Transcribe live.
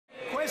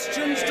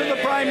questions to the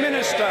Prime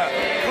Minister.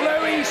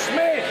 Chloe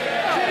Smith.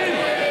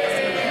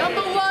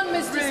 Number one,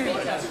 Mr.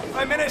 Speaker.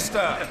 Prime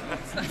Minister.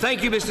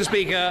 Thank you, Mr.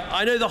 Speaker.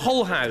 I know the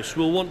whole House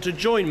will want to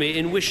join me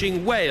in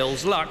wishing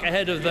Wales luck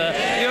ahead of the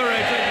Euro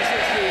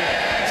 2016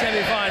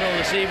 semi-final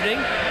this evening.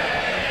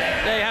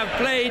 They have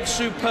played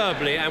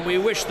superbly and we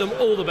wish them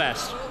all the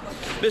best.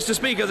 Mr.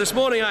 Speaker, this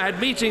morning I had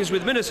meetings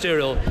with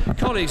ministerial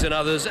colleagues and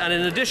others, and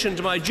in addition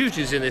to my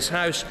duties in this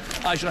House,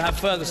 I shall have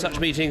further such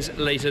meetings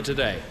later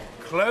today.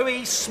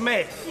 Chloe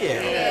Smith. Thank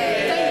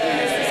you,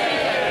 Mr.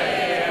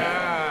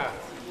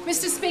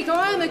 Speaker. Mr. Speaker,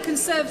 I am a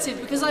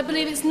Conservative because I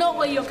believe it's not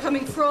where you're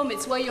coming from,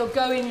 it's where you're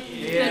going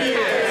that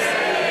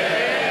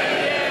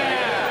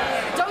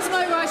counts. Does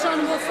my right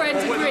honourable friend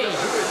agree?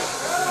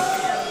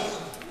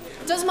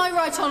 Does my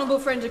right honourable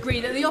friend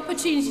agree that the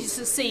opportunity to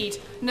succeed,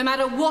 no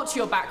matter what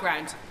your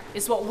background,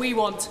 is what we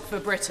want for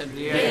Britain?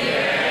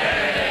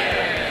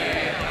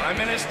 Prime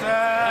Minister.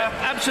 I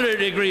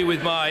absolutely agree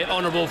with my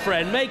honourable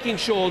friend. Making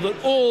sure that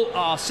all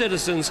our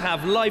citizens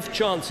have life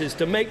chances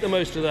to make the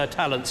most of their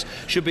talents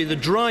should be the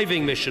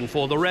driving mission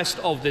for the rest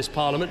of this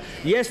Parliament.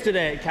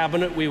 Yesterday at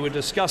Cabinet we were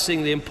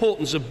discussing the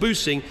importance of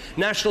boosting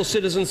national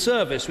citizen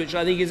service, which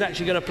I think is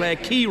actually going to play a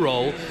key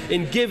role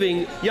in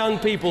giving young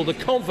people the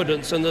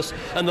confidence and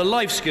the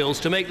life skills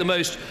to make the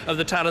most of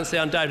the talents they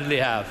undoubtedly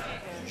have.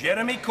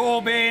 Jeremy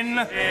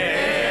Corbyn.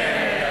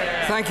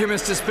 Thank you,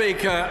 Mr.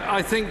 Speaker.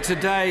 I think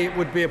today it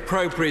would be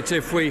appropriate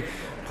if we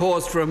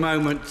paused for a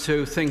moment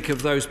to think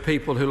of those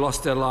people who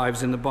lost their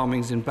lives in the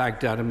bombings in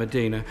Baghdad and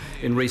Medina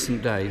in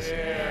recent days.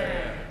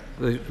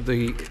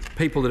 The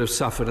people that have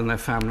suffered and their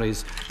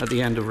families at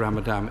the end of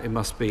Ramadan, it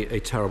must be a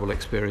terrible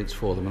experience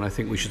for them, and I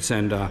think we should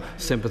send our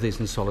sympathies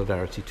and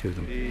solidarity to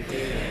them.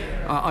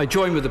 I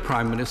join with the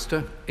Prime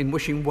Minister in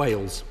wishing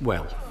Wales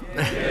well.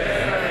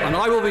 And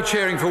I will be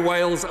cheering for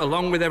Wales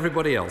along with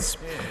everybody else.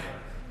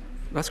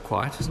 That's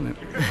quiet, isn't it?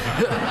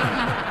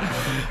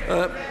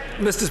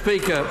 Mr.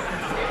 Speaker.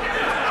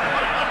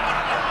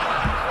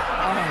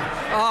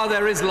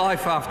 There is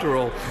life after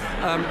all.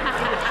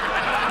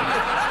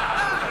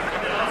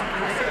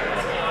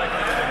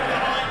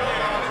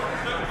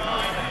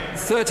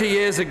 30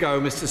 years ago,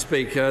 Mr.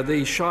 Speaker,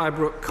 the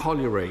Shirebrook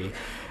Colliery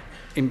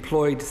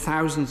employed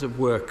thousands of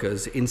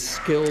workers in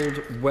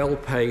skilled,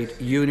 well-paid,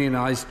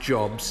 unionised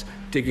jobs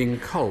digging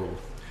coal.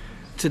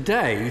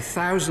 Today,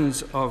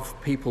 thousands of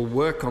people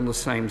work on the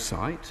same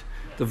site,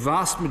 the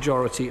vast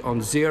majority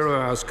on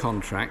zero-hours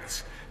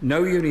contracts,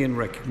 no union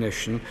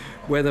recognition,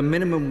 where the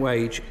minimum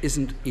wage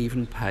isn't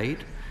even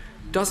paid.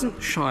 Doesn't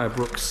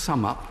Shirebrook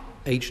sum up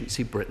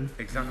agency Britain?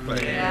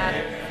 Exactly.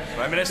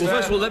 Prime Minister. Well,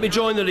 first of all, let me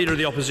join the Leader of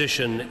the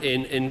Opposition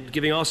in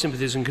giving our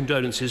sympathies and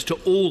condolences to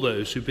all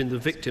those who've been the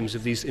victims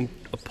of these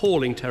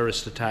appalling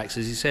terrorist attacks,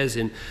 as he says,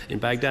 in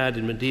Baghdad,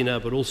 in Medina,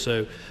 but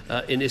also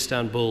in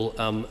Istanbul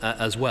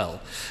as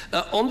well.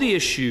 On the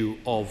issue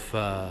of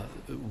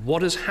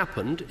what has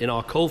happened in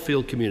our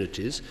coalfield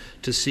communities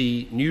to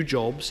see new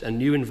jobs and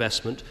new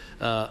investment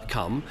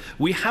come,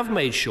 we have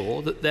made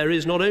sure that there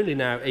is not only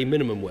now a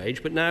minimum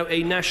wage, but now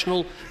a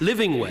national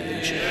living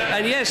wage.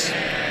 And yes,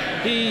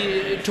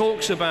 he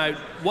talks about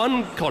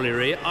one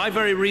colliery. I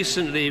very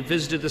recently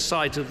visited the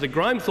site of the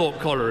Grimethorpe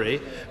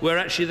colliery, where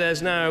actually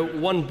there's now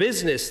one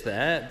business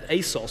there,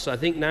 ASOS, I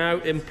think, now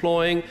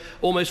employing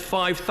almost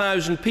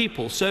 5,000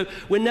 people. So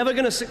we're never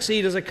going to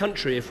succeed as a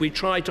country if we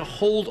try to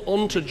hold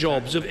on to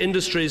jobs of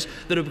industries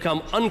that have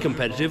become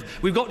uncompetitive.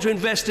 We've got to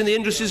invest in the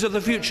industries of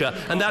the future,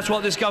 and that's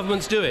what this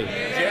government's doing.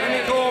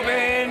 Jeremy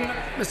Corbyn.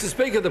 Mr.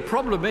 Speaker, the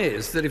problem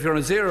is that if you're on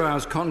a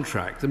zero-hours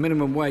contract, the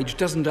minimum wage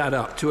doesn't add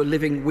up to a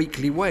living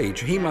weekly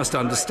wage. He must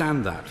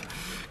understand that.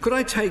 Could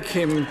I take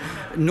him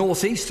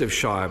northeast of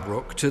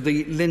Shirebrook to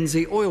the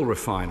Lindsey oil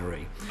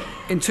refinery?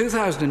 In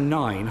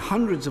 2009,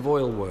 hundreds of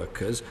oil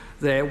workers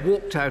there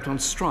walked out on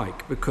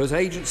strike because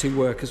agency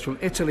workers from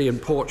Italy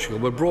and Portugal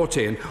were brought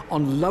in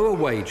on lower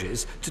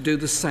wages to do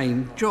the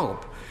same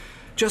job.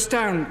 Just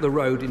down the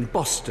road in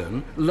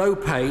Boston, low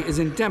pay is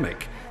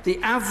endemic. The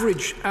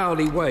average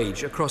hourly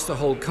wage across the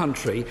whole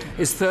country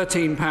is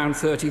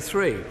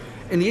 £13.33.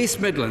 In the East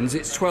Midlands,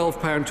 it's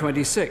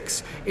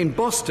 £12.26. In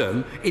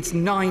Boston, it's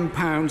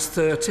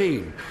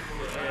 £9.13.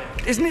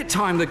 Isn't it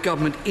time the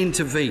government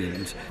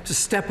intervened to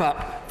step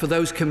up for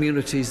those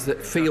communities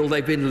that feel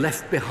they've been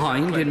left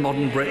behind in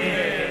modern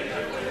Britain?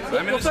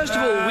 Well, first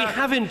of all, we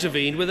have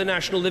intervened with a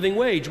national living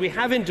wage. We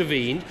have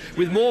intervened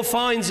with more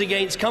fines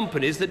against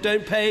companies that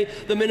don't pay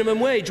the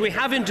minimum wage. We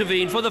have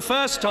intervened for the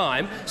first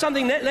time,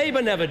 something that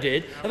Labour never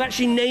did, of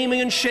actually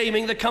naming and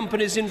shaming the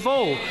companies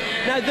involved.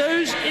 Now,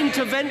 those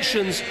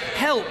interventions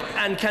help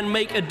and can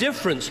make a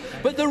difference,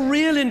 but the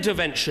real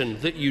intervention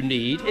that you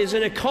need is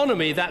an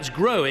economy that's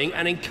growing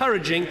and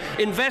encouraging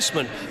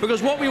investment,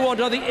 because what we want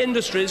are the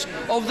industries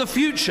of the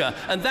future,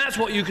 and that's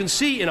what you can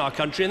see in our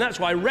country, and that's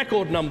why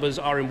record numbers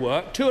are in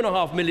work.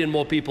 2.5 million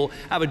more people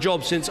have a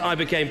job since I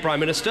became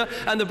Prime Minister,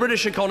 and the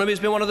British economy has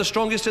been one of the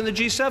strongest in the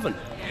G7.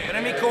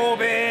 Jeremy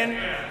Corbyn.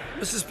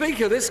 Mr.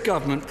 Speaker, this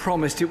government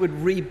promised it would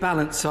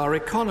rebalance our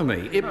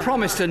economy. It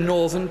promised a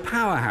northern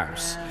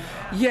powerhouse.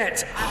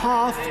 Yet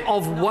half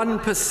of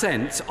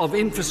 1% of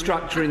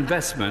infrastructure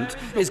investment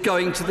is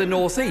going to the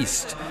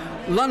northeast.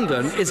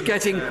 London is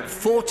getting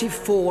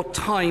 44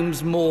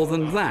 times more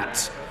than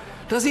that.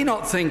 Does he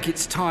not think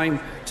it's time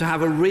to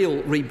have a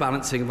real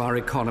rebalancing of our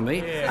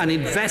economy and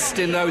invest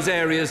in those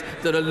areas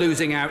that are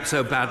losing out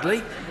so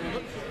badly?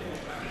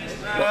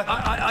 Well,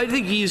 I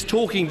think he is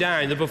talking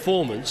down the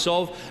performance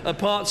of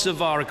parts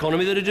of our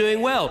economy that are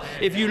doing well.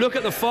 If you look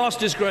at the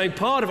fastest growing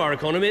part of our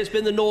economy, it's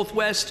been the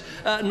northwest,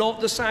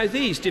 not the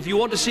southeast. If you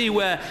want to see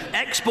where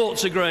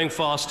exports are growing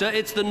faster,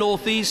 it's the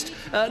northeast,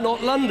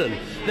 not London.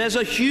 There's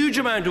a huge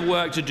amount of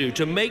work to do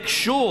to make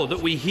sure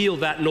that we heal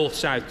that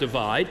north-south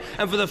divide.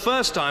 And for the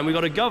first time, we've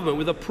got a government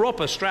with a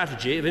proper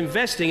strategy of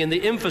investing in the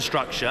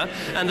infrastructure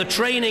and the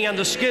training and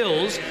the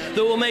skills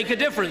that will make a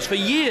difference. For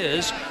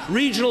years,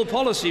 regional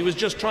policy was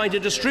just trying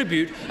to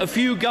distribute a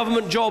few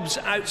government jobs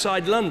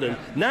outside London.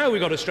 Now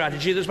we've got a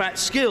strategy that's about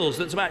skills,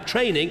 that's about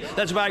training,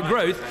 that's about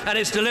growth, and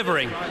it's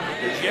delivering.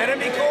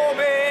 Jeremy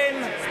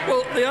Corbyn!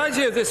 Well, the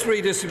idea of this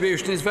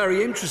redistribution is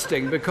very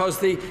interesting because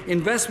the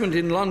investment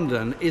in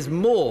London is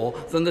more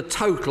than the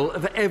total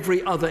of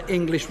every other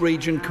English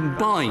region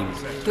combined.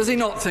 Does he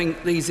not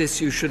think these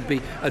issues should be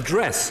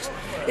addressed?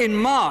 In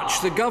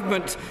March, the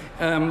government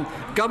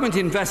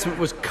investment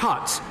was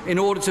cut in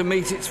order to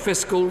meet its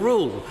fiscal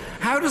rule.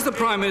 How does the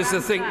Prime Minister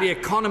think the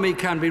economy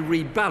can be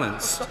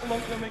rebalanced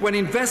when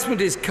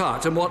investment is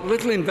cut and what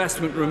little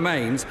investment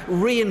remains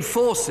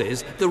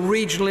reinforces the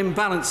regional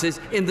imbalances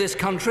in this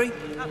country?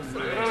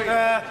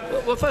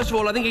 Well, first of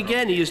all, I think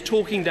again he is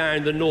talking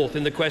down the north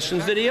in the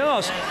questions that he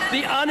asked.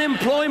 The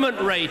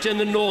unemployment rate in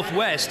the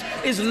northwest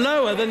is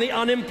lower than the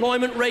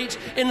unemployment rate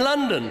in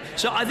London.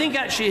 So I think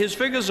actually his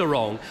figures are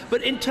wrong.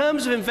 But in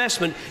terms of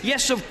investment,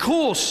 yes, of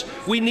course,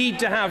 we need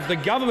to have the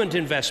government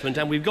investment,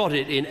 and we've got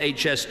it in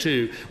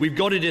HS2. We've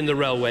got it in the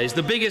railways,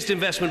 the biggest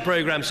investment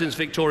programme since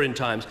Victorian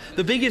times,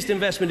 the biggest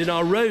investment in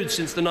our roads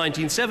since the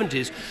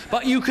 1970s.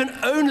 But you can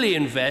only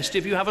invest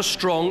if you have a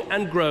strong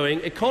and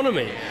growing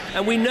economy.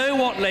 And we know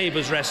what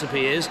Labour's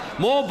recipe is: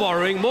 more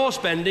borrowing, more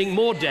spending,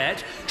 more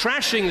debt,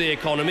 trashing the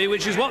economy,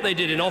 which is what they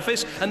did in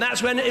office, and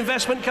that's when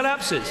investment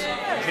collapses.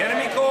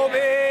 Jeremy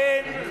Corbyn!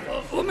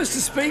 Well, Mr.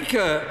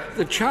 Speaker,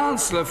 the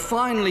Chancellor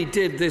finally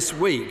did this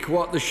week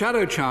what the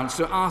Shadow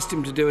Chancellor asked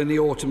him to do in the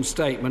autumn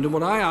statement and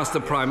what I asked the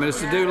Prime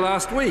Minister to do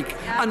last week,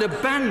 and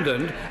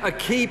abandoned a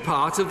key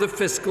part of the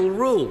fiscal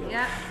rule.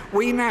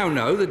 We now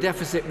know the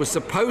deficit was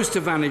supposed to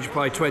vanish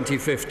by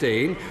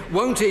 2015,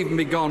 won't even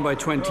be gone by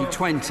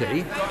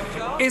 2020.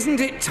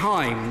 Isn't it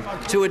time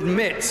to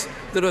admit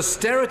that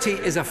austerity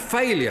is a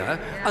failure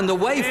and the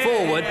way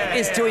forward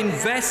is to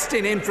invest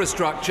in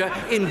infrastructure,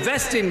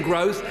 invest in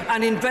growth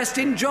and invest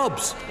in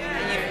jobs?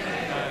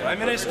 Prime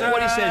Minister.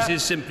 What he says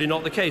is simply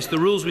not the case. The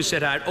rules we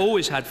set out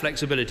always had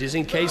flexibilities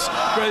in case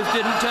growth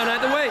didn't turn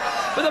out the way.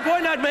 But the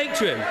point I'd make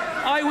to him,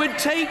 I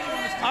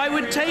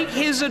would take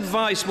his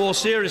advice more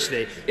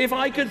seriously if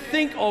I could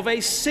think of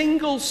a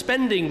single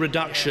spending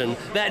reduction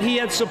that he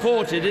had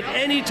supported at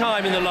any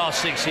time in the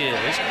last 6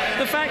 years.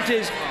 The fact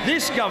is,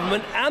 this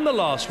government and the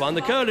last one,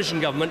 the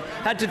coalition government,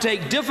 had to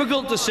take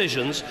difficult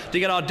decisions to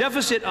get our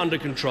deficit under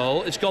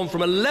control. It's gone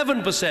from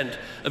 11%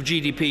 of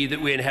GDP that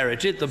we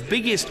inherited, the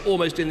biggest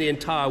almost in the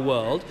entire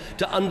world,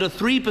 to under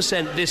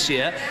 3% this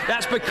year.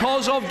 That's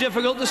because of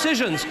difficult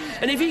decisions.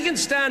 And if he can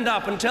stand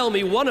up and tell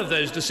me one of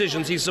those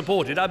decisions he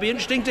supported, I'd be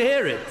interested to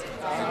hear it.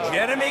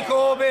 Jeremy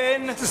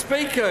Corbyn. Mr.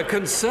 Speaker,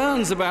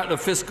 concerns about the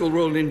fiscal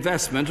rule and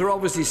investment are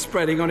obviously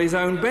spreading on his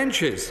own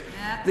benches.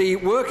 The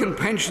Work and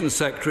Pension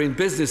Secretary and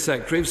Business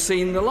Secretary have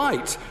seen the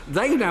light.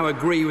 They now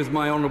agree with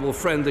my honourable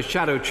friend, the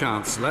Shadow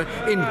Chancellor,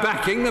 in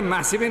backing the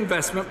massive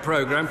investment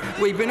programme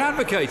we've been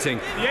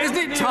advocating. Isn't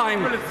it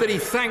time that he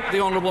thanked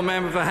the honourable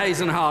member for Hayes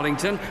and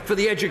Harlington for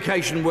the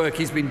education work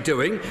he's been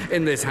doing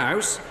in this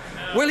House?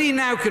 Will he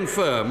now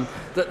confirm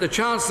that the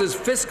Chancellor's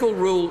fiscal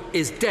rule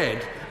is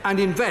dead and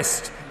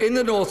invest in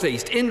the North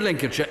East, in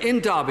Lincolnshire,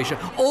 in Derbyshire,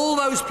 all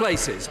those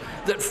places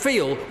that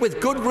feel, with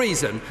good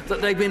reason,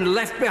 that they've been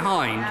left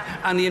behind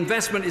and the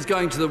investment is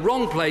going to the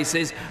wrong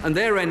places and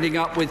they're ending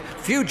up with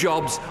few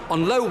jobs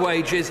on low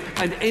wages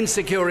and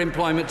insecure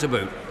employment to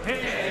boot?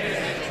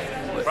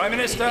 Prime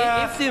Minister.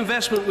 If the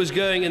investment was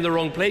going in the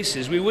wrong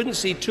places, we wouldn't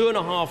see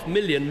 2.5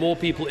 million more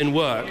people in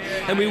work,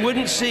 and we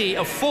wouldn't see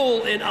a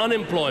fall in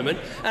unemployment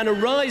and a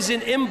rise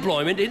in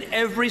employment in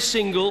every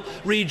single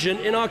region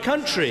in our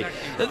country.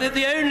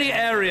 The only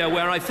area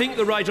where I think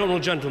the Right Honourable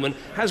Gentleman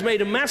has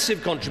made a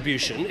massive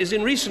contribution is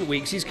in recent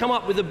weeks. He's come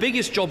up with the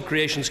biggest job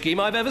creation scheme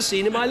I've ever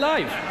seen in my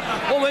life.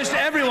 Almost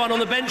everyone on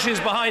the benches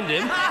behind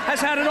him has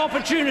had an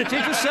opportunity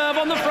to serve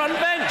on the front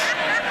bench.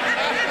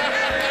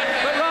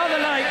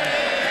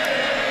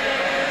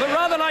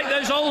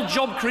 Those old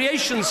job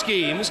creation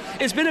schemes,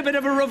 it's been a bit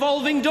of a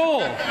revolving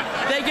door.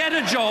 They get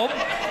a job,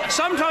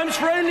 sometimes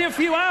for only a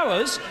few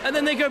hours, and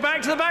then they go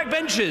back to the back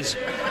benches.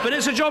 But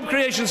it's a job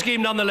creation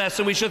scheme nonetheless,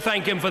 and we should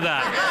thank him for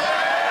that.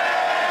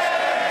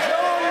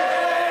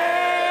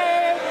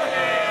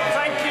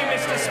 Thank you,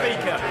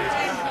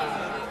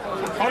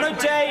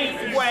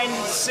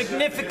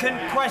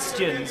 significant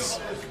questions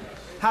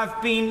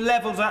have been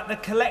levelled at the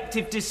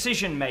collective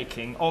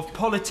decision-making of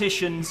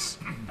politicians,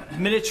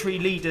 military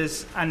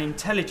leaders and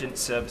intelligence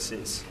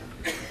services.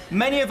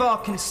 Many of our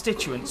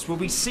constituents will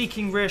be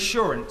seeking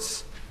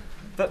reassurance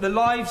that the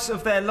lives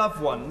of their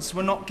loved ones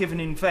were not given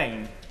in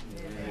vain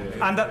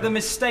and that the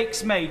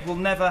mistakes made will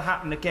never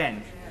happen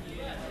again.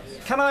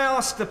 Can I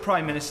ask the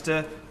Prime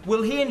Minister,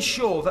 will he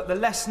ensure that the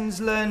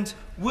lessons learned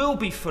will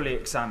be fully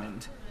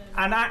examined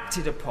and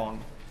acted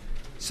upon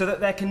so that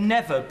there can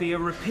never be a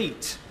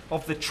repeat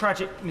of the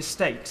tragic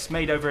mistakes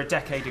made over a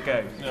decade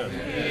ago?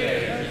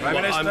 Well,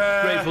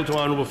 I'm grateful to our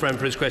honourable friend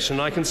for his question.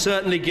 I can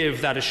certainly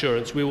give that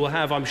assurance. We will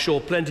have, I'm sure,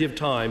 plenty of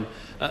time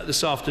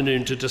this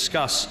afternoon to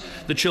discuss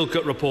the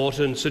Chilcot Report,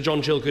 and Sir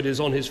John Chilcot is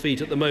on his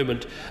feet at the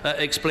moment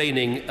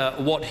explaining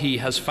what he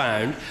has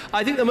found.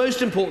 I think the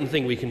most important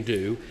thing we can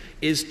do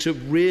is to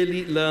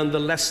really learn the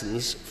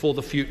lessons for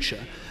the future.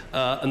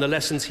 And the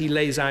lessons he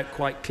lays out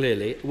quite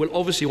clearly. We'll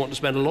obviously want to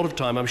spend a lot of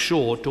time, I'm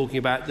sure, talking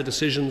about the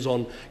decisions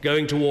on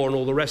going to war and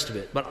all the rest of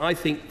it. But I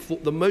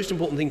think the most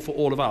important thing for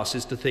all of us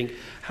is to think,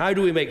 how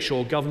do we make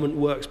sure government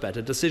works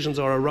better, decisions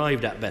are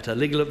arrived at better,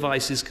 legal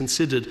advice is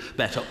considered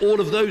better?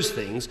 All of those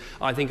things,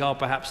 I think, are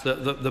perhaps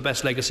the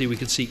best legacy we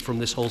could seek from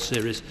this whole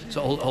series, so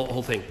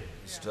whole thing.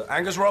 Mr.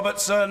 Angus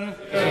Robertson.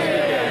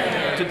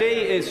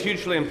 Today is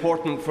hugely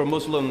important for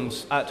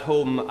Muslims at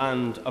home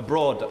and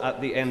abroad at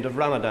the end of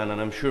Ramadan,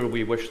 and I'm sure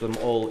we wish them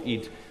all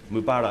Eid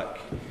Mubarak.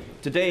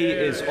 Today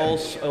is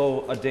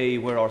also a day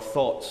where our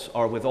thoughts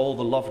are with all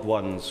the loved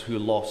ones who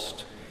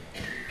lost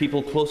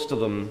people close to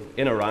them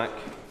in Iraq,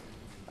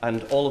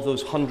 and all of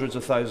those hundreds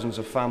of thousands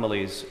of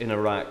families in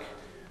Iraq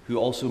who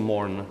also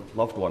mourn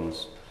loved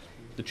ones.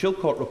 The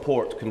Chilcot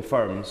Report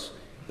confirms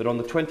that on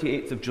the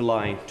 28th of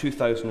July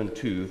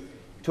 2002,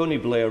 Tony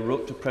Blair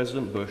wrote to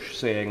President Bush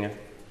saying,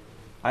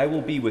 "I will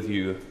be with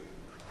you,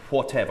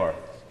 whatever."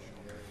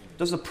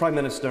 Does the Prime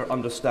Minister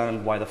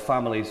understand why the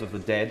families of the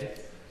dead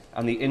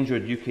and the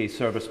injured UK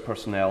service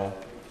personnel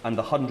and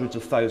the hundreds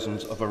of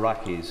thousands of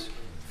Iraqis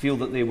feel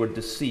that they were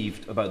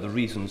deceived about the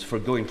reasons for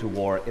going to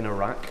war in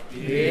Iraq?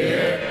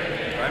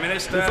 Prime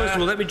Minister. Well, first of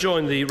all, let me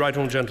join the right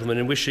honourable gentleman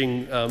in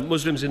wishing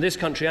Muslims in this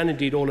country and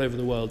indeed all over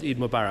the world Eid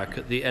Mubarak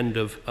at the end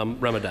of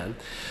Ramadan.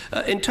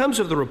 In terms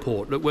of the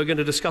report, look, we're going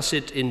to discuss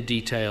it in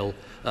detail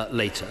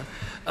later.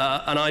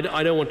 And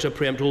I don't want to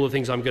preempt all the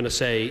things I'm going to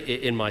say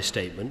in my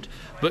statement.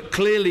 But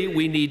clearly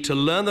we need to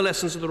learn the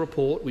lessons of the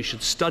report. We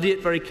should study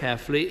it very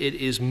carefully. It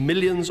is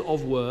millions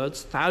of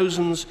words,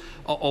 thousands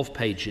of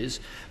pages.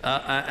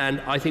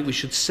 And I think we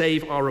should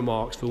save our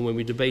remarks for when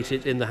we debate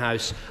it in the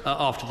House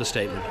after the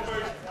statement.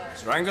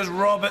 Mr. Angus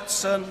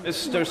Robertson.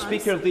 Mr.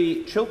 Speaker,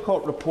 the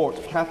Chilcot Report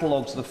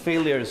catalogues the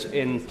failures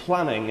in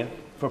planning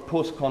for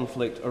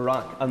post-conflict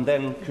Iraq and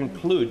then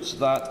concludes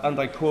that, and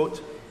I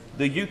quote,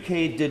 "The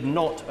UK did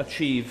not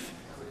achieve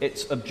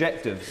its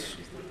objectives."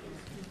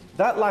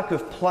 That lack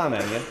of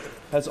planning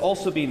has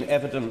also been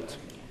evident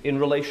in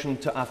relation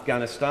to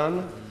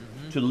Afghanistan,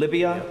 to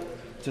Libya,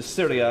 to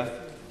Syria,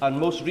 and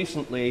most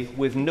recently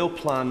with no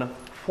plan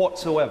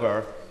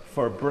whatsoever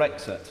for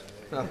Brexit.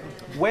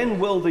 When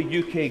will the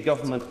UK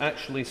government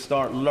actually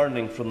start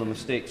learning from the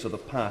mistakes of the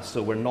past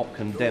so we're not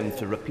condemned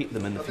to repeat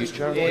them in the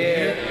future?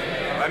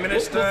 Prime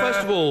Minister. Well,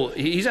 first of all,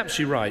 he's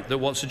absolutely right that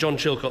what Sir John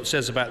Chilcot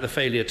says about the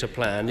failure to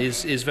plan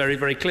is very,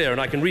 very clear.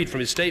 And I can read from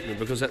his statement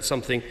because that's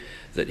something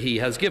that he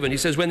has given. He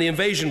says, when the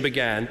invasion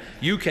began,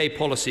 UK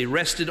policy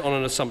rested on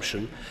an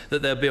assumption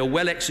that there would be a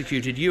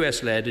well-executed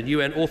US-led and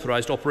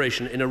UN-authorised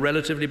operation in a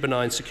relatively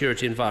benign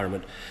security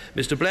environment.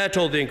 Mr. Blair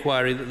told the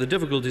inquiry that the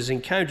difficulties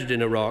encountered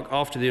in Iraq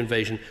after the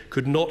invasion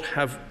could not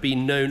have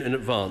been known in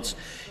advance.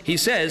 He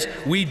says,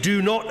 we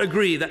do not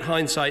agree that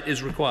hindsight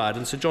is required,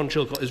 and Sir John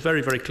Chilcot is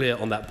very, very clear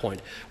on that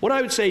point. What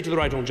I would say to the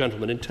right honourable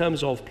gentleman in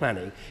terms of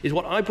planning is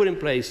what I put in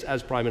place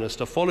as Prime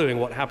Minister following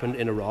what happened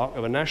in Iraq,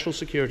 of a National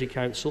Security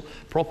Council,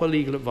 proper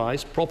legal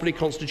advice, properly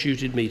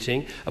constituted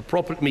meetings, a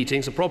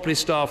properly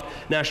staffed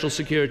National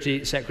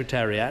Security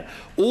Secretariat,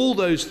 all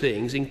those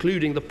things,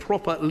 including the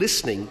proper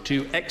listening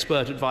to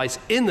expert advice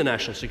in the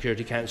National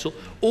Security Council,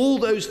 all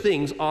those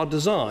things are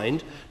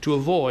designed to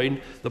avoid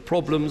the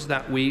problems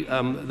that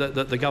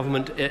that the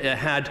government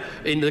had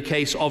in the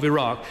case of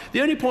Iraq.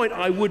 The only point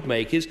I would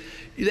make is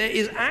there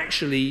is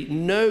actually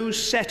no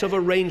set of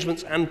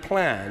arrangements and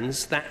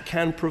plans that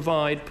can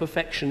provide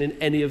perfection in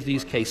any of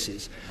these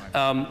cases.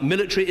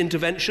 Military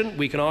intervention,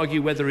 we can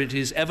argue whether it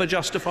is ever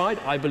justified.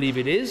 I believe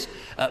it is.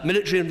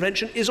 Military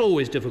intervention is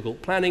always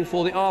difficult. Planning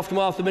for the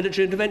aftermath of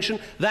military intervention,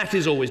 that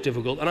is always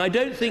difficult. And I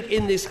don't think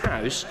in this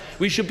House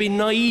we should be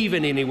naive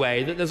in any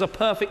way that there's a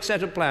perfect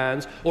set of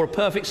plans or a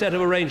perfect set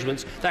of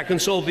arrangements that can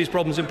solve these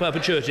problems in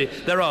perpetuity.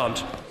 There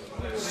aren't.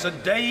 Sir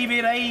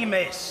David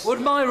Amis.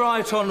 Would my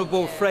right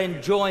honourable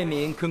friend join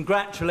me in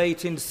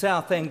congratulating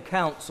Southend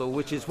Council,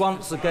 which is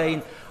once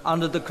again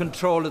under the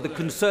control of the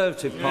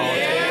Conservative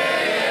Party,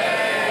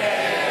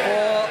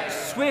 for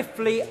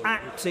swiftly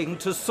acting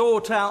to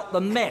sort out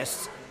the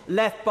mess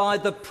left by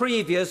the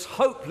previous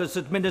hopeless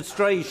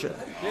administration?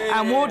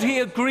 And would he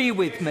agree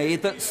with me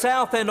that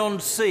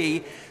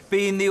Southend-on-Sea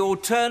being the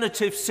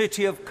alternative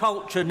city of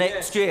culture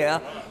next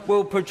year,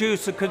 will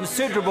produce a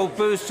considerable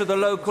boost to the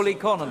local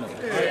economy?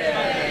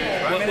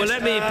 Well,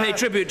 let me pay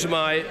tribute to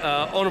my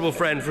honourable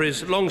friend for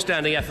his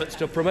long-standing efforts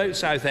to promote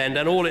Southend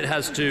and all it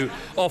has to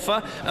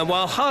offer. And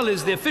while Hull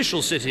is the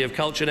official city of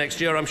culture next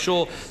year, I'm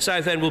sure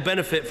Southend will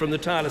benefit from the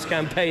tireless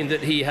campaign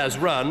that he has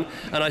run.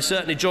 And I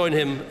certainly join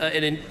him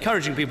in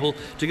encouraging people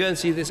to go and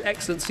see this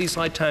excellent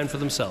seaside town for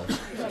themselves.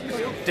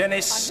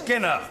 Dennis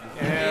Skinner.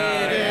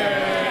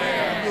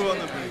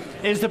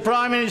 Is the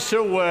Prime Minister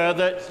aware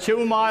that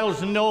 2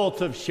 miles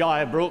north of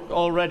Shirebrook,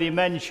 already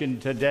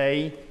mentioned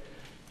today,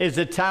 is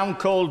a town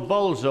called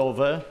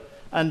Bolsover,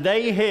 and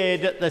they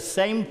heard at the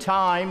same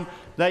time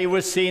they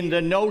were seeing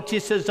the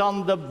notices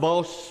on the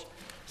bus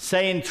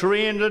saying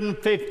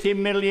 £350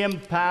 million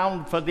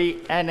for the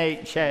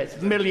NHS,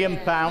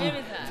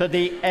 for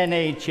the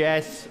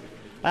NHS.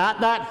 At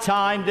that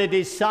time, they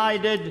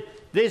decided,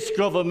 this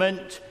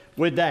government,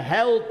 with the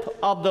help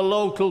of the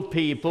local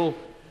people,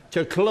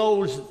 to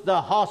close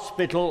the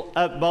hospital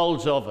at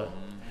Bolsover.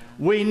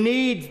 We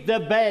need the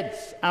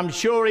beds. I'm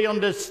sure he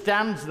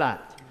understands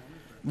that.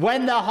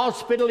 When the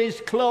hospital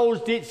is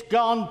closed, it's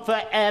gone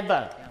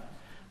forever.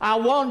 I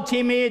want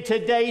him here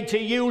today to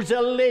use a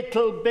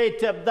little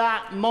bit of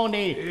that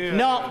money,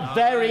 not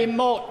very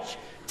much,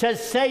 to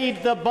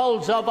save the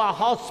Bolsover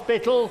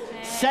Hospital,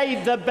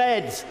 save the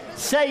beds,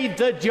 save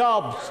the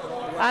jobs.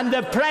 And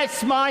the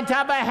press might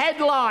have a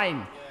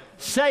headline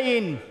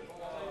saying,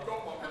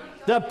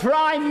 the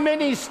Prime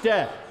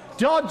Minister,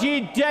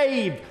 Dodgy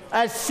Dave,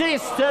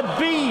 assists the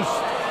beast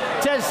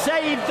to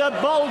save the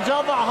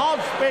Bolsover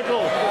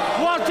Hospital.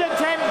 What a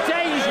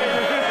temptation!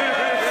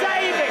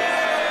 Save it!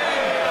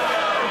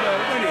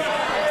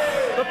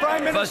 The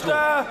Prime Minister. First of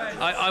all,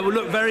 I will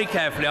look very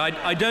carefully.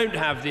 I don't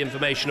have the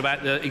information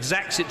about the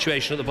exact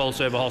situation at the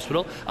Bolsover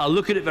Hospital. I'll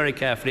look at it very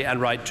carefully and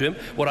write to him.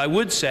 What I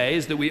would say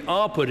is that we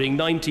are putting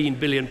 £19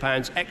 billion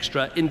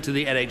extra into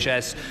the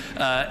NHS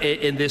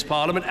in this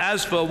Parliament.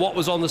 As for what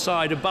was on the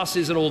side of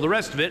buses and all the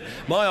rest of it,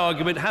 my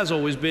argument has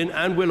always been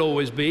and will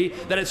always be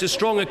that it's a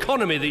strong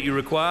economy that you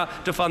require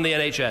to fund the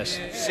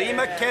NHS.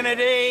 Seema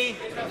Kennedy.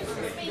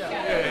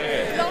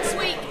 Last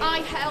week I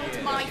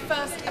held my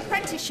first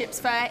apprenticeships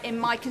fair in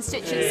my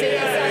constituency.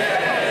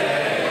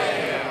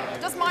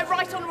 Does my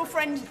right honourable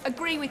friend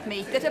agree with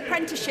me that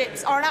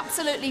apprenticeships are an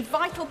absolutely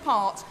vital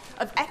part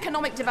of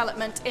economic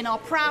development in our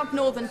proud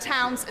northern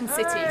towns and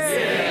cities?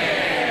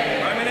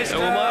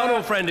 Well, my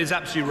honourable friend is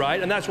absolutely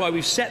right, and that's why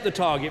we've set the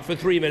target for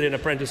 3 million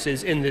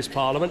apprentices in this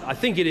Parliament. I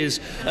think it is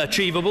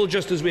achievable,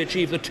 just as we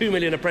achieved the 2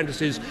 million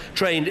apprentices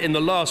trained in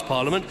the last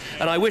Parliament,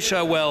 and I wish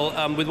her well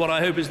with what I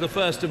hope is the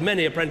first of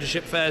many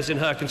apprenticeship fairs in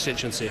her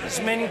constituency.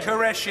 Yasmin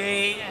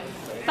Qureshi.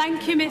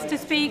 Thank you, Mr.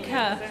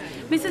 Speaker.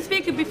 Mr.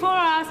 Speaker, before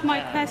I ask my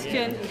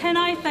question, can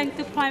I thank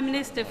the Prime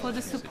Minister for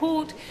the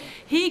support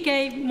he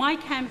gave my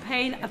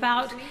campaign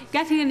about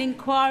getting an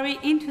inquiry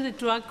into the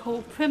drug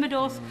called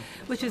Primados,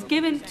 which was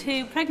given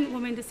to pregnant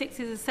women in the 60s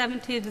and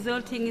 70s,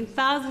 resulting in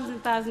thousands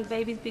and thousands of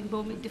babies being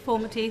born with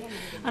deformities.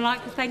 And I'd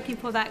like to thank him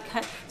for that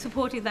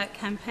supporting that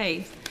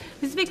campaign.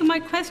 Mr. Speaker, my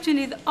question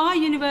is, are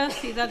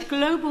universities are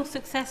global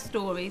success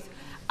stories,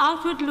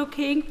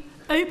 outward-looking,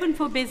 open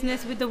for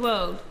business with the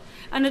world,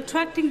 and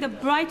attracting the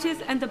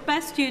brightest and the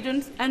best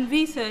students and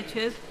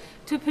researchers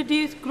to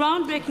produce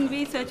groundbreaking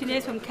research in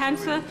areas from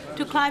cancer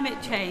to climate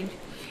change?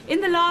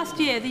 In the last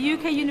year, the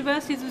UK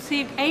universities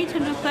received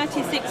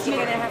 836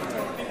 million.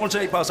 I want to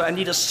take part. I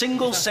need a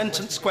single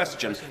sentence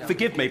question.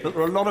 Forgive me, but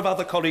there are a lot of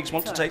other colleagues who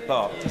want to take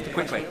part.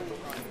 Quickly.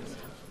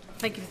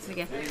 Thank you, Mr.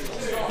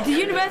 Speaker. The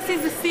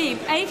universities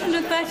received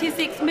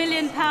 £836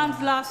 million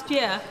last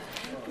year.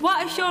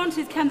 What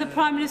assurances can the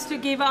Prime Minister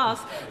give us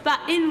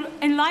that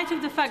in light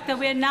of the fact that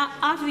we are now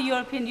out of the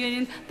European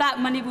Union, that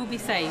money will be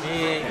saved?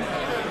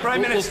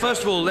 Prime Minister. Well,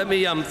 first of all, let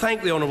me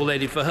thank the Honourable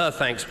Lady for her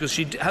thanks, because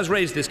she has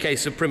raised this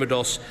case of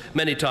Primados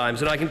many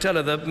times, and I can tell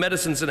her the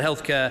Medicines and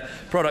Healthcare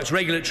Products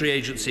Regulatory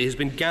Agency has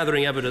been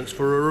gathering evidence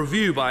for a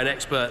review by an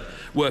expert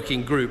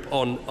working group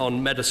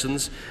on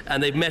medicines,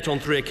 and they've met on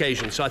 3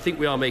 occasions, so I think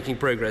we are making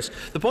progress.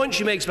 The point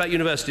she makes about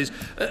universities,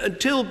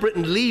 until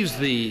Britain leaves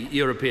the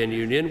European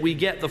Union, we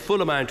get the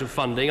full amount of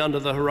funding under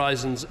the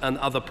Horizons and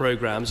other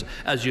programmes,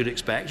 as you'd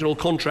expect, and all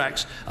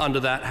contracts under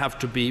that have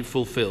to be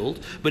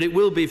fulfilled. But it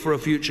will be for a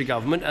future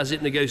government, as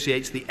it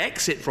negotiates the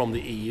exit from the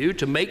EU,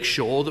 to make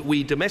sure that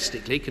we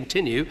domestically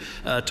continue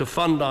to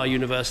fund our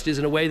universities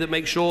in a way that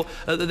makes sure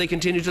that they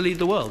continue to lead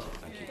the world.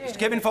 Mr.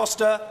 Kevin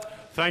Foster.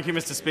 Thank you,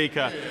 Mr.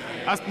 Speaker.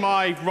 As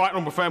my right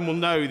honourable friend will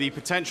know, the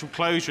potential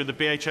closure of the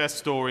BHS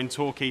store in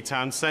Torquay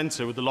Town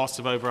Centre, with the loss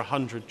of over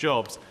 100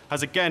 jobs,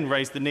 has again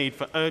raised the need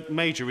for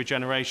major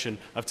regeneration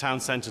of town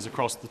centres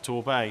across the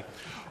Torbay.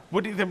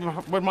 Would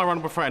my right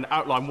honourable friend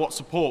outline what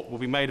support will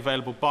be made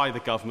available by the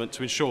government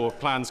to ensure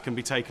plans can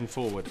be taken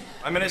forward?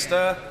 Prime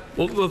Minister.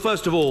 Well,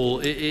 first of all,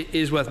 it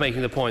is worth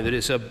making the point that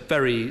it's a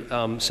very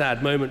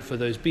sad moment for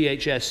those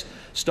BHS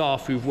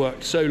staff who've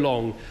worked so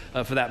long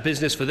for that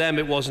business. For them,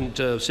 it wasn't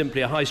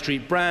simply a high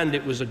street brand,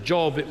 it was a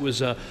job, it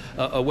was a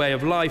way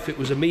of life, it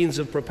was a means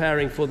of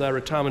preparing for their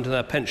retirement and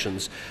their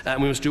pensions.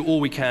 And we must do all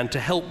we can to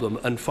help them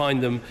and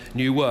find them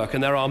new work.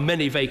 And there are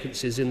many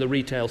vacancies in the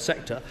retail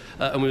sector,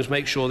 and we must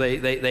make sure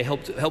they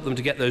help them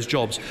to get those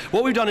jobs.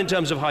 What we've done in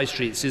terms of high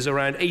streets is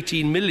around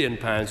 £18 million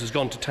has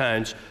gone to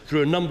towns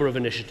through a number of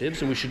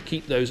initiatives, and we should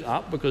keep those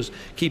up because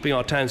keeping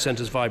our town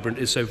centres vibrant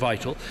is so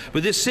vital.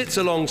 But this sits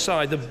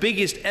alongside the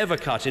biggest ever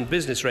cut in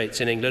business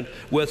rates in England,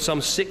 worth some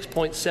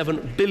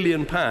 £6.7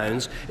 billion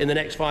in the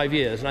next 5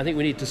 years. And I think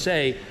we need to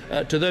say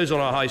to those on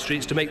our high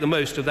streets to make the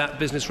most of that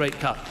business rate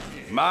cut.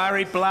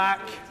 Mary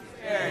Black.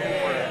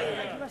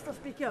 Mr.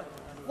 Speaker,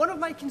 one of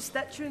my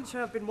constituents who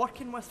I've been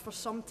working with for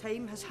some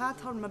time has had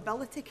her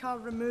mobility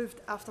card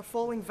removed after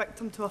falling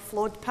victim to a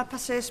flawed PIP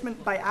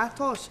assessment by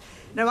ATOS.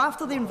 Now,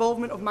 after the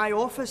involvement of my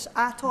office,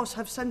 ATOS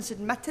have since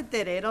admitted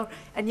their error,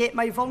 and yet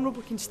my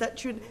vulnerable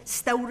constituent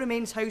still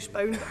remains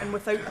housebound and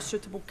without a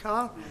suitable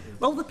car.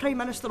 Will the Prime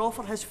Minister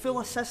offer his full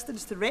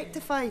assistance to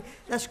rectify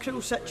this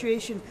cruel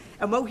situation,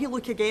 and will he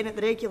look again at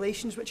the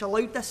regulations which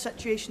allowed this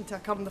situation to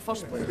occur in the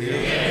first place?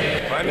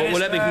 Well,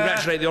 let me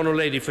congratulate the Honourable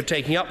Lady for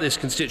taking up this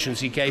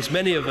constituency case.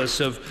 Many of us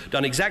have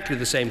done exactly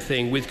the same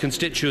thing with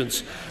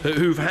constituents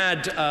who've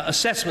had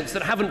assessments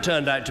that haven't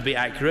turned out to be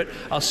accurate.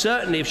 I'll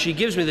certainly, if she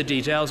gives me the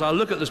details,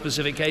 I'll look at the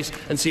specific case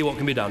and see what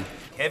can be done.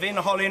 Kevin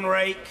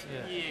Hollinrake.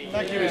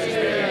 Thank you,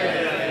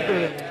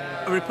 Mr.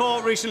 Speaker. A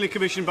report recently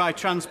commissioned by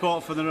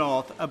Transport for the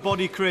North, a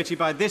body created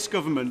by this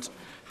government,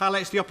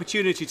 highlights the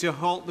opportunity to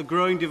halt the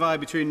growing divide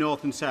between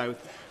North and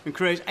South and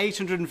create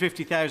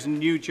 850,000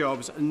 new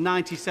jobs and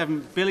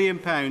 £97 billion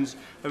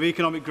of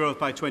economic growth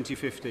by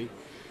 2050.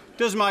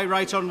 Does my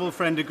right honourable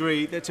friend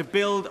agree that to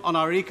build on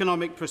our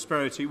economic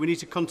prosperity, we need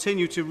to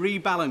continue to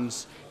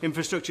rebalance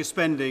infrastructure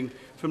spending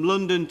from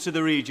London to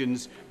the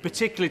regions,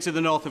 particularly to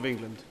the north of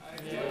England?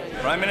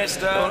 Prime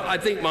Minister. Well, I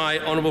think my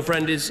honourable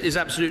friend is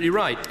absolutely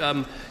right.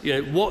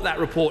 What that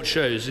report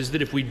shows is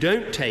that if we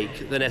don't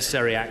take the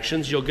necessary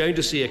actions, you're going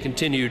to see a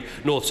continued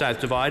north-south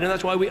divide, and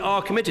that's why we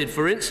are committed,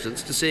 for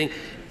instance, to seeing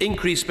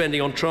increased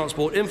spending on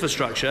transport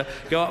infrastructure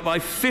go up by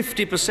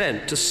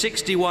 50% to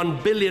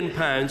 £61 billion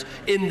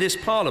in this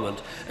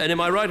Parliament. And in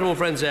my right honourable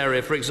friend's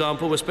area, for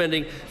example, we're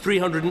spending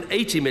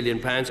 £380 million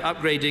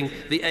upgrading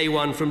the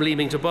A1 from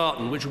Leaming to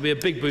Barton, which will be a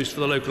big boost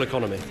for the local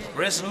economy.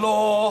 Chris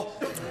Law.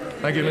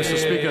 Thank you, Mr.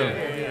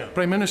 Speaker.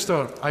 Prime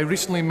Minister, I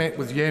recently met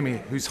with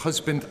Yemi, whose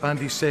husband,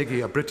 Andy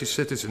Segi, a British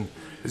citizen,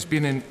 has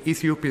been in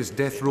Ethiopia's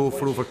death row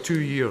for over 2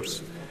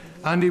 years.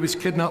 Andy was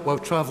kidnapped while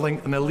travelling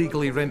and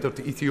illegally rendered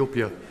to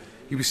Ethiopia.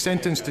 He was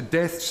sentenced to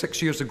death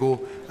 6 years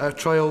ago at a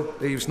trial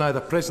that he was neither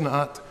present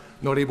at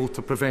nor able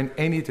to present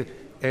any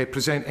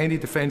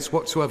defence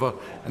whatsoever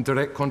in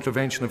direct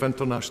contravention of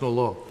international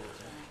law.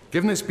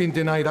 Given it's been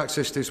denied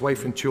access to his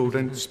wife and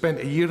children, he spent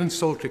a year in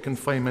solitary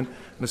confinement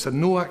and has had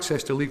no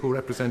access to legal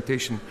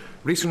representation,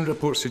 recent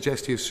reports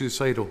suggest he is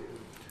suicidal.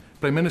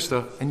 Prime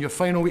Minister, in your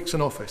final weeks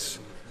in office,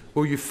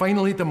 will you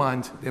finally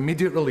demand the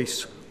immediate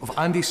release of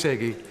Andy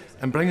Segi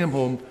and bring him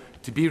home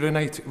to be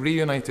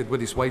reunited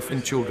with his wife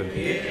and children?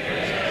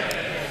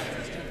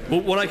 Well,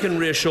 what I can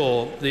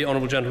reassure the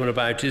honourable gentleman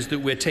about is that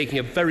we're taking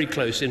a very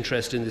close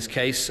interest in this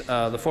case.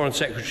 The Foreign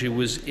Secretary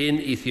was in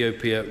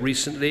Ethiopia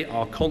recently.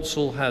 Our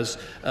consul has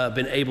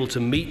been able to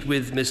meet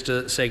with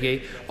Mr.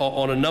 Segi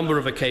on a number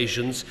of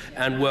occasions,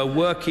 and we're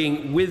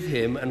working with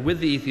him and with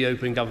the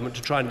Ethiopian government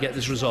to try and get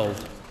this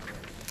resolved.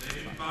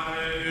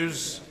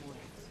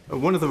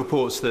 One of the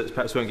reports that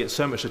perhaps won't get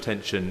so much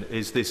attention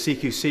is the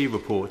CQC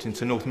report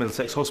into North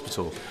Middlesex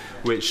Hospital,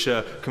 which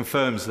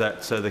confirms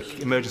that the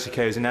emergency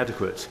care is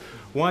inadequate.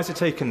 Why has it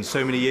taken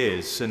so many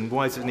years, and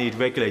why does it need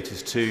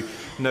regulators to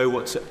know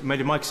what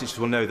many of my constituents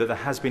will know, that there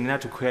has been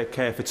inadequate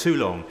care for too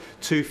long,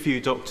 too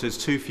few doctors,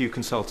 too few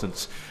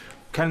consultants?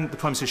 Can the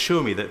Prime Minister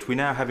assure me that we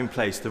now have in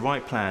place the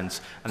right plans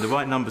and the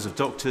right numbers of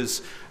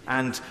doctors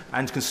and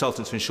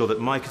consultants to ensure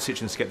that my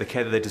constituents get the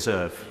care that they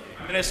deserve?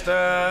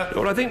 Minister.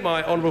 Well, I think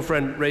my honourable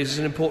friend raises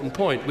an important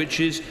point,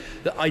 which is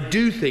that I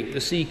do think the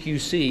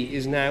CQC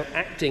is now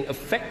acting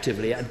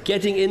effectively at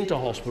getting into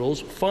hospitals,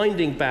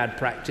 finding bad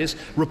practice,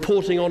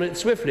 reporting on it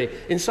swiftly.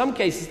 In some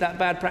cases, that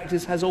bad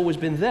practice has always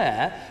been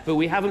there, but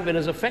we haven't been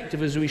as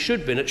effective as we should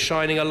have been at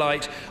shining a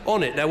light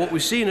on it. Now, what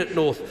we've seen at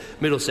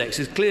North Middlesex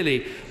is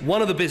clearly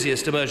one of the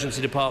busiest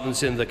emergency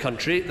departments in the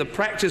country. The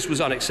practice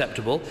was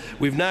unacceptable.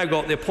 We've now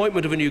got the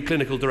appointment of a new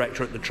clinical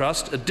director at the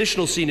Trust,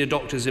 additional senior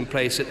doctors in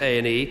place at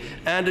A&E,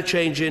 and a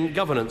change in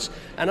governance.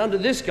 And under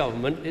this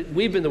government,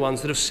 we've been the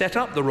ones that have set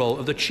up the role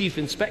of the Chief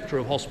Inspector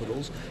of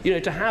Hospitals,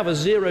 to have a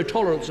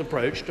zero-tolerance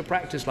approach to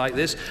practice like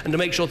this and to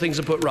make sure things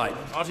are put right.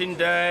 Martin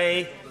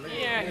Day.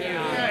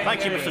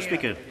 Thank you, Mr.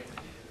 Speaker.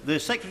 The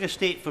Secretary of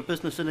State for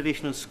Business,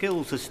 Innovation and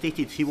Skills has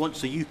stated he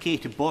wants the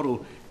UK to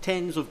borrow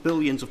tens of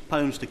billions of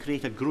pounds to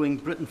create a growing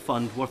Britain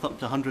fund worth up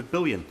to £100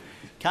 billion.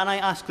 Can I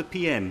ask the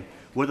PM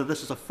whether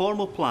this is a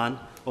formal plan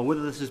or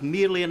whether this is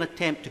merely an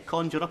attempt to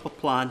conjure up a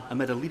plan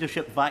amid a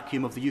leadership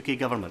vacuum of the UK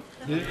government?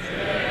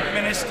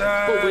 Minister.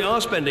 Well, we are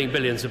spending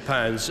billions of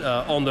pounds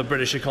on the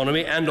British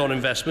economy and on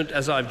investment,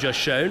 as I've just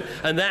shown,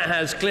 and that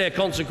has clear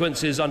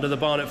consequences under the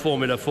Barnett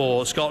formula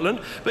for Scotland.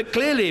 But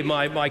clearly,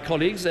 my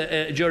colleagues,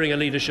 during a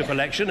leadership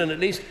election, and at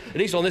least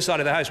on this side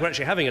of the House, we're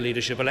actually having a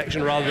leadership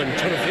election rather than the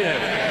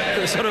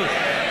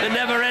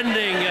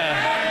never-ending.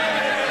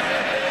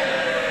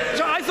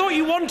 So I thought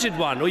you wanted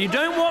one, or you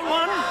don't want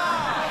one?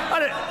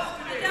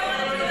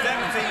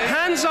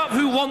 Hands up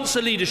who wants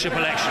a leadership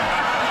election.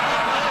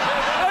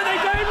 Oh, they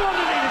don't want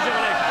a leadership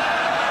election.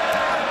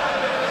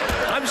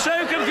 I'm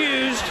so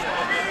confused.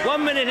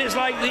 1 minute it's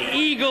like the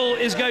eagle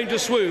is going to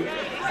swoop,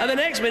 and the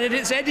next minute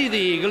it's Eddie the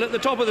eagle at the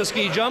top of the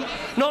ski jump,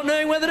 not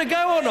knowing whether to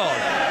go or not.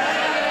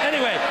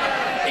 Anyway,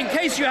 in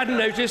case you hadn't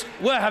noticed,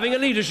 we're having a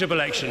leadership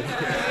election.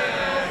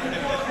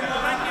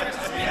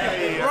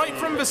 Right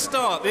from the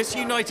start, this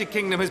United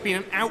Kingdom has been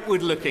an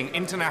outward-looking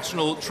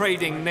international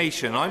trading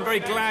nation. I'm very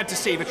glad to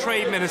see the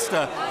Trade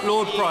Minister,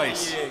 Lord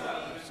Price.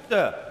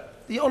 Sir,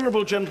 the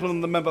honourable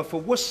gentleman, the member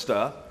for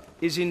Worcester,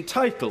 is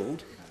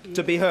entitled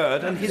to be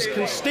heard, and his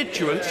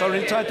constituents are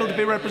entitled to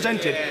be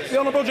represented. The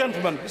honourable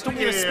gentleman, Mr.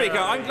 Mr. Speaker,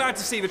 I'm glad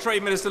to see the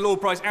Trade Minister,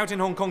 Lord Price, out in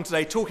Hong Kong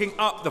today talking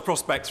up the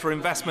prospects for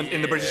investment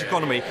in the British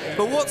economy.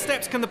 But what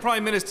steps can the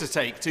Prime Minister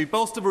take to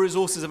bolster the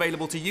resources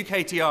available to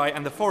UKTI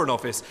and the Foreign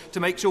Office to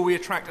make sure we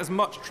attract as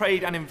much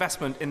trade and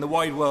investment in the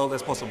wide world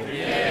as possible?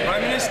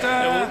 Prime Minister.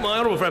 My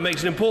honourable friend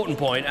makes an important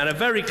point, and a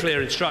very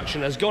clear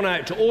instruction has gone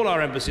out to all our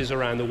embassies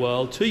around the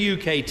world, to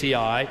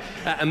UKTI,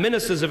 and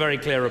ministers are very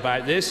clear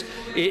about this,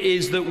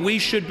 is that we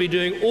should be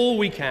doing all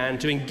we can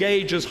to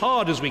engage as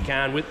hard as we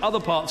can with other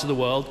parts of the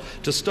world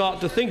to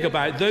start to think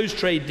about those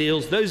trade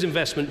deals, those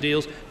investment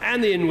deals,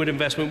 and the inward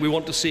investment we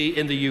want to see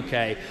in the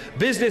UK.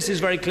 Business is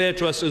very clear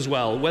to us as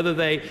well. Whether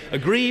they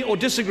agree or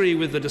disagree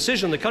with the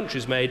decision the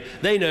country's made,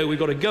 they know we've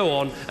got to go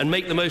on and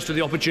make the most of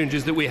the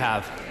opportunities that we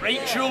have.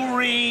 Rachel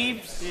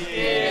Reeves.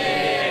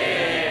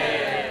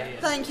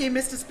 Thank you,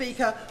 Mr.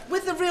 Speaker.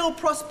 With the real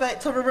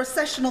prospect of a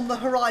recession on the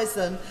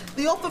horizon,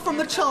 the offer from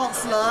the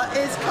Chancellor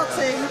is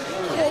cutting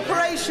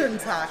corporation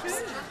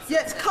tax.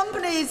 Yet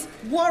companies'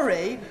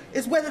 worry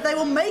is whether they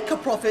will make a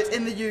profit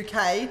in the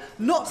UK,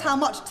 not how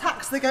much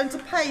tax they're going to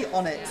pay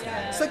on it.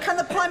 So can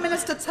the Prime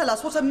Minister tell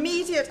us what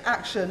immediate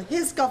action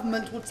his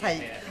government will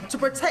take to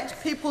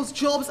protect people's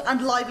jobs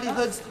and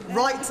livelihoods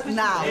right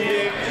now?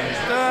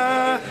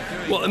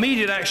 Well,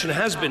 immediate action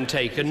has been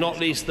taken, not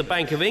least the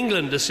Bank of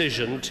England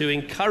decision to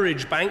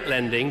encourage bank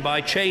lending by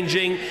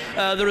changing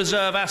the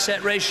reserve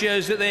asset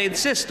ratios that they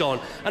insist on.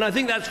 And I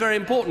think that's very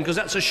important because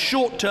that's a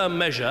short-term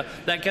measure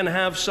that can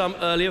have some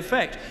early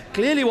effect.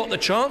 Clearly what the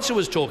Chancellor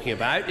was talking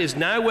about is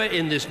now we're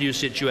in this new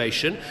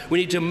situation, we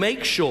need to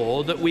make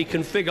sure that we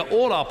configure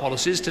all our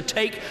policies to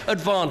take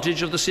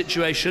advantage of the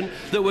situation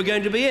that we're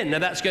going to be in. Now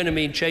that's going to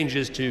mean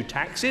changes to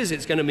taxes,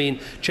 it's going to mean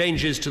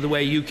changes to the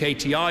way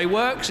UKTI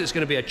works, it's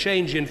going to be a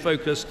change in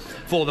focus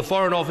for the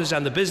Foreign Office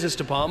and the Business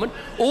Department.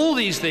 All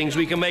these things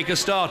we can make a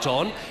start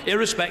on,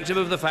 irrespective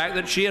of the fact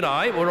that she and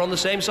I were on the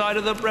same side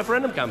of the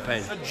referendum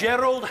campaign.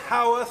 Gerald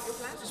Howarth.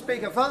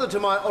 Speaker, further to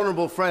my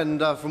honourable friend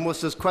from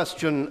Worcester's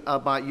question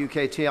about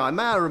UKTI,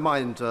 may I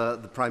remind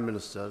the Prime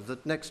Minister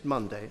that next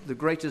Monday the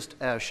greatest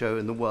air show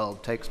in the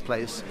world takes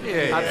place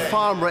at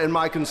Farnborough in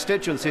my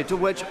constituency, to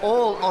which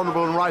all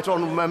honourable and right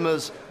honourable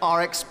members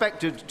are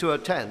expected to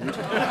attend.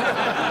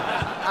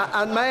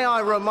 And may I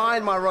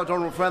remind my right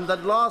honourable friend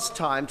that last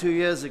time, 2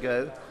 years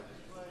ago,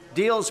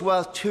 deals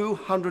worth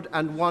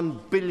 $201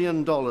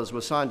 billion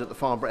were signed at the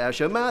Farnborough Air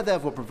Show. May I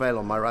therefore prevail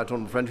on my right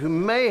honourable friend, who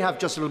may have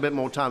just a little bit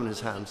more time in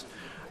his hands,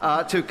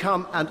 to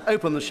come and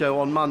open the show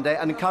on Monday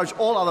and encourage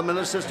all other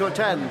ministers to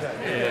attend.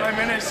 Prime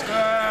Minister.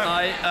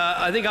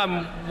 I think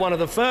I'm one of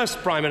the first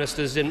Prime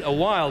Ministers in a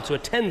while to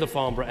attend the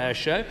Farnborough Air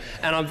Show,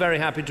 and I'm very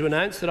happy to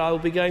announce that I will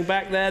be going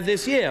back there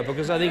this year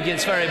because I think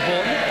it's very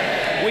important.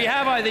 We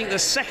have, I think, the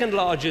second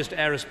largest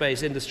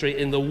aerospace industry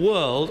in the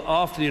world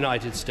after the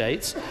United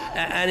States,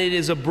 and it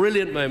is a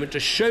brilliant moment to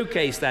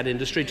showcase that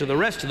industry to the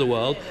rest of the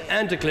world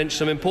and to clinch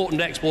some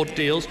important export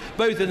deals,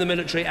 both in the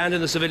military and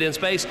in the civilian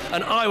space,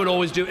 and I will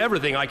always do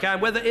everything I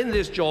can, whether in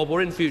this job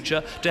or in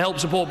future, to help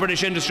support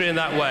British industry in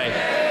that way.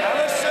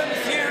 Alison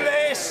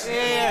Thewlis.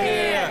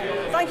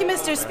 Thank you,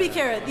 Mr.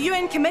 Speaker. The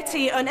UN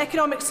Committee on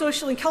Economic,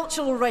 Social and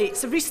Cultural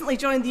Rights have recently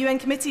joined the UN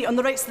Committee on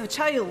the Rights of the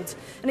Child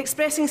in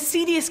expressing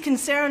serious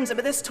concerns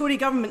about this Tory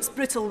government's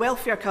brutal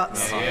welfare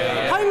cuts.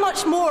 How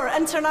much more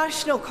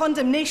international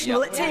condemnation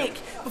will it take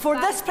before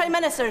this Prime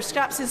Minister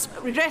scraps his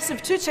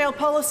regressive two-child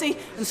policy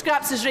and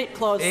scraps his rape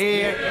clause?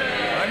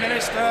 Prime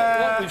Minister.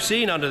 What we've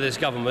seen under this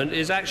government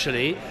is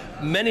actually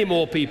many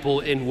more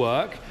people in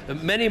work,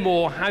 many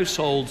more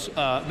households,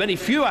 many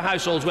fewer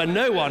households where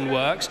no one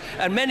works,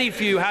 and many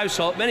fewer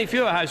households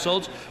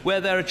where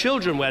there are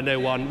children where no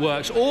one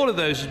works. All of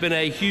those has been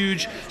a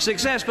huge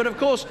success. But of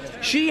course,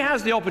 she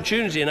has the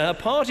opportunity, and her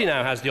party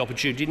now has the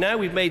opportunity. Now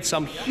we've made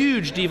some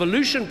huge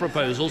devolution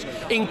proposals,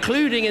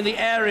 including in the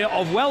area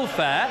of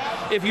welfare.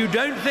 If you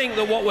don't think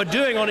that what we're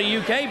doing on a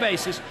UK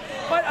basis,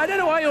 I don't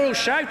know why you're all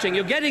shouting.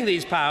 You're getting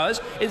these powers.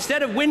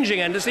 Instead of whinging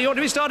endlessly, you ought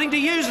to be starting to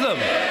use them.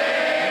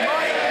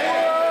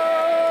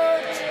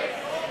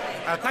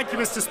 Thank you,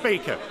 Mr.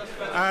 Speaker.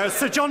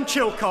 Sir John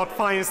Chilcot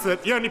finds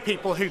that the only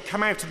people who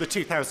come out of the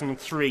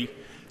 2003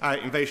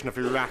 invasion of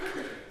Iraq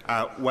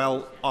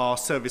well are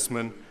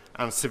servicemen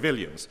and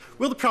civilians.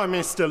 Will the Prime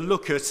Minister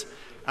look at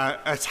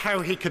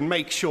how he can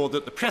make sure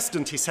that the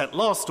precedent he set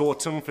last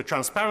autumn for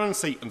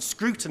transparency and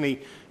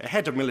scrutiny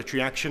ahead of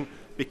military action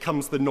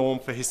becomes the norm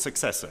for his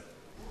successor?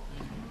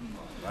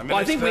 Well,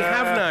 I think we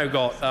have now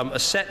got a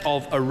set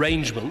of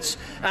arrangements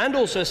and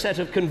also a set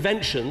of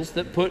conventions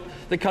that put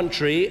the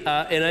country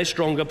in a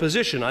stronger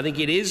position. I think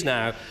it is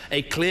now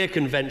a clear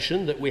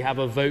convention that we have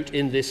a vote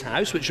in this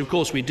House, which of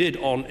course we did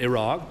on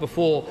Iraq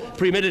before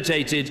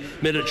premeditated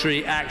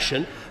military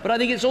action. But I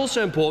think it's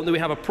also important that we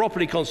have a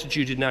properly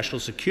constituted National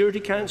Security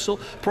Council,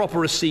 proper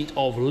receipt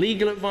of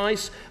legal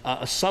advice,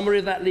 a summary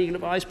of that legal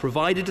advice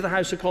provided to the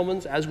House of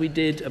Commons, as we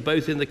did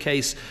both in the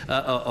case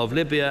of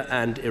Libya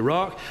and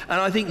Iraq. And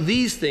I think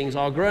these things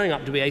are growing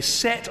up to be a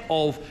set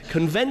of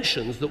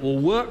conventions that will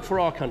work for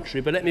our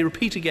country. But let me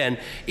repeat again,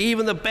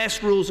 even the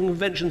best rules and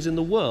conventions in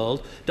the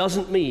world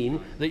doesn't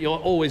mean that you're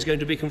always going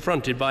to be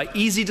confronted by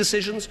easy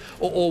decisions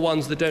or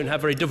ones that don't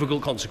have very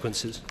difficult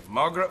consequences.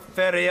 Margaret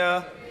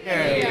Ferrier.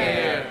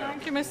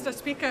 Thank you, Mr.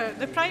 Speaker.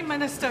 The Prime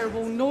Minister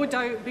will no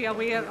doubt be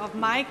aware of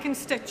my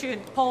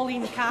constituent,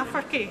 Pauline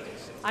Cafferty,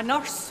 a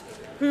nurse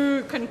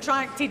who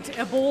contracted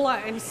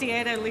Ebola in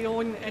Sierra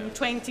Leone in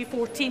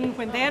 2014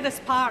 when there, as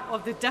part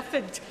of the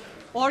DFID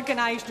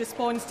organised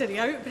response to the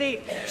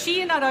outbreak,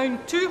 she and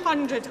around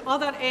 200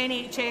 other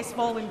NHS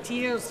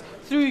volunteers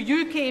through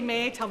UK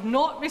Med have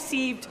not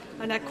received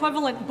an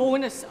equivalent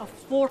bonus of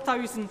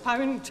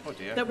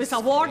 £4,000 that was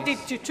awarded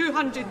to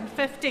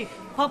 250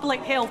 Public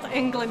Health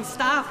England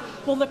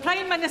staff. Will the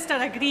Prime Minister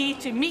agree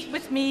to meet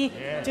with me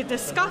to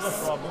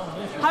discuss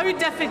how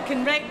DFID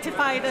can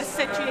rectify this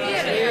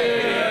situation?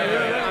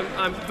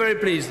 I'm very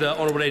pleased that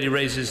Honourable Lady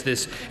raises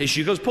this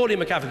issue, because Pauline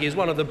McCafferty is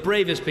one of the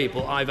bravest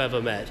people I've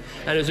ever met,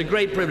 and it was a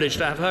great privilege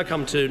to have her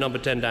come to number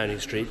 10 Downing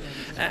Street.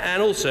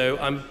 And also,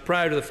 I'm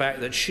proud of the fact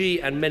that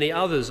she and many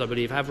others, I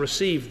believe, have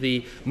received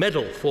the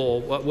medal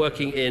for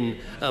working in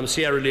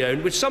Sierra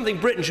Leone, which is something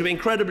Britain should be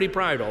incredibly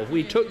proud of.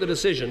 We took the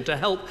decision to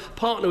help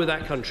partner with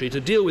that country to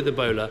deal with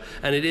Ebola,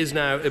 and it is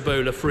now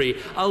Ebola-free.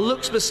 I'll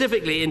look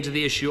specifically into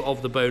the issue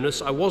of the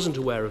bonus. I wasn't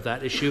aware of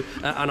that issue,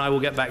 and I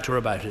will get back to her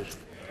about it.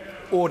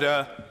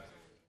 Order.